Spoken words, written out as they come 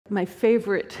my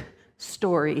favorite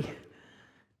story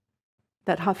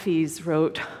that Hafiz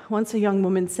wrote. Once a young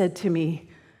woman said to me,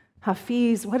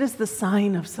 "Hafiz, what is the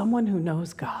sign of someone who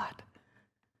knows God?"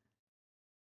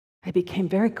 I became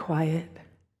very quiet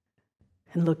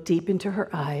and looked deep into her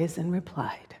eyes and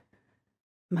replied,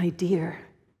 "My dear,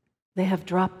 they have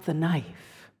dropped the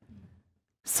knife.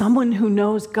 Someone who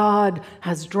knows God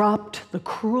has dropped the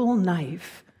cruel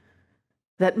knife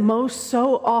that most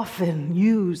so often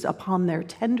use upon their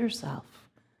tender self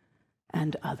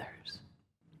and others."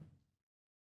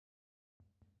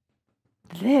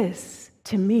 This,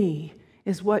 to me,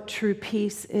 is what true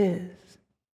peace is.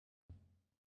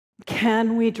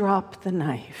 Can we drop the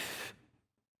knife?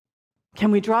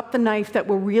 Can we drop the knife that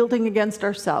we're wielding against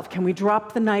ourselves? Can we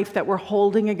drop the knife that we're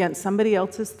holding against somebody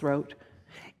else's throat,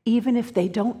 even if they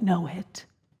don't know it?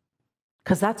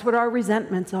 Because that's what our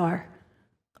resentments are.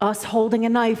 Us holding a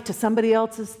knife to somebody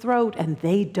else's throat and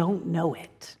they don't know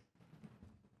it.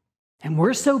 And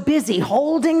we're so busy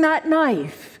holding that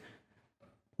knife,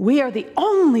 we are the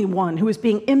only one who is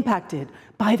being impacted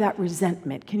by that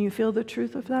resentment. Can you feel the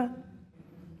truth of that?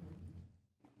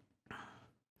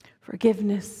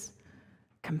 Forgiveness,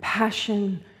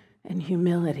 compassion, and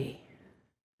humility.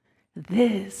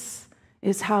 This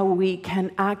is how we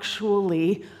can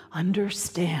actually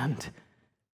understand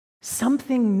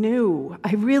something new.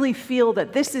 I really feel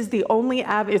that this is the only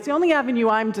avenue. It's the only avenue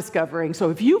I'm discovering. So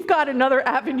if you've got another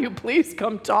avenue, please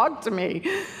come talk to me,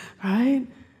 right?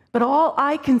 But all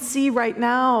I can see right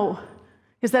now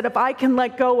is that if I can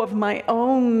let go of my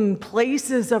own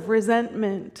places of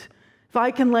resentment, if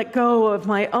I can let go of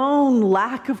my own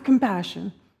lack of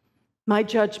compassion, my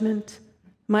judgment,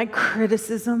 my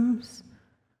criticisms,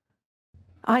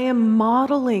 I am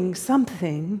modeling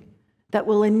something that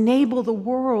will enable the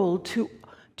world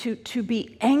to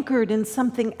be anchored in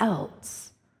something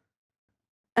else.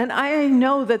 And I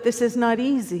know that this is not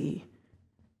easy,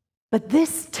 but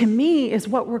this, to me, is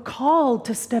what we're called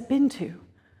to step into.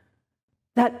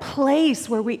 That place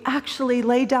where we actually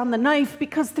lay down the knife,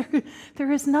 because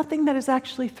there is nothing that is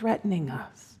actually threatening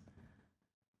us.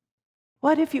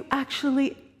 What if you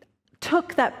actually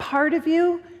took that part of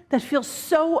you that feels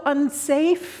so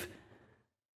unsafe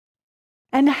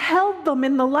and held them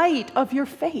in the light of your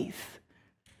faith,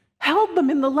 held them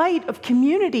in the light of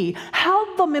community,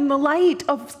 held them in the light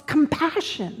of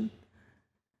compassion?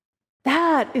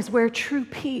 That is where true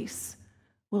peace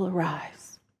will arise.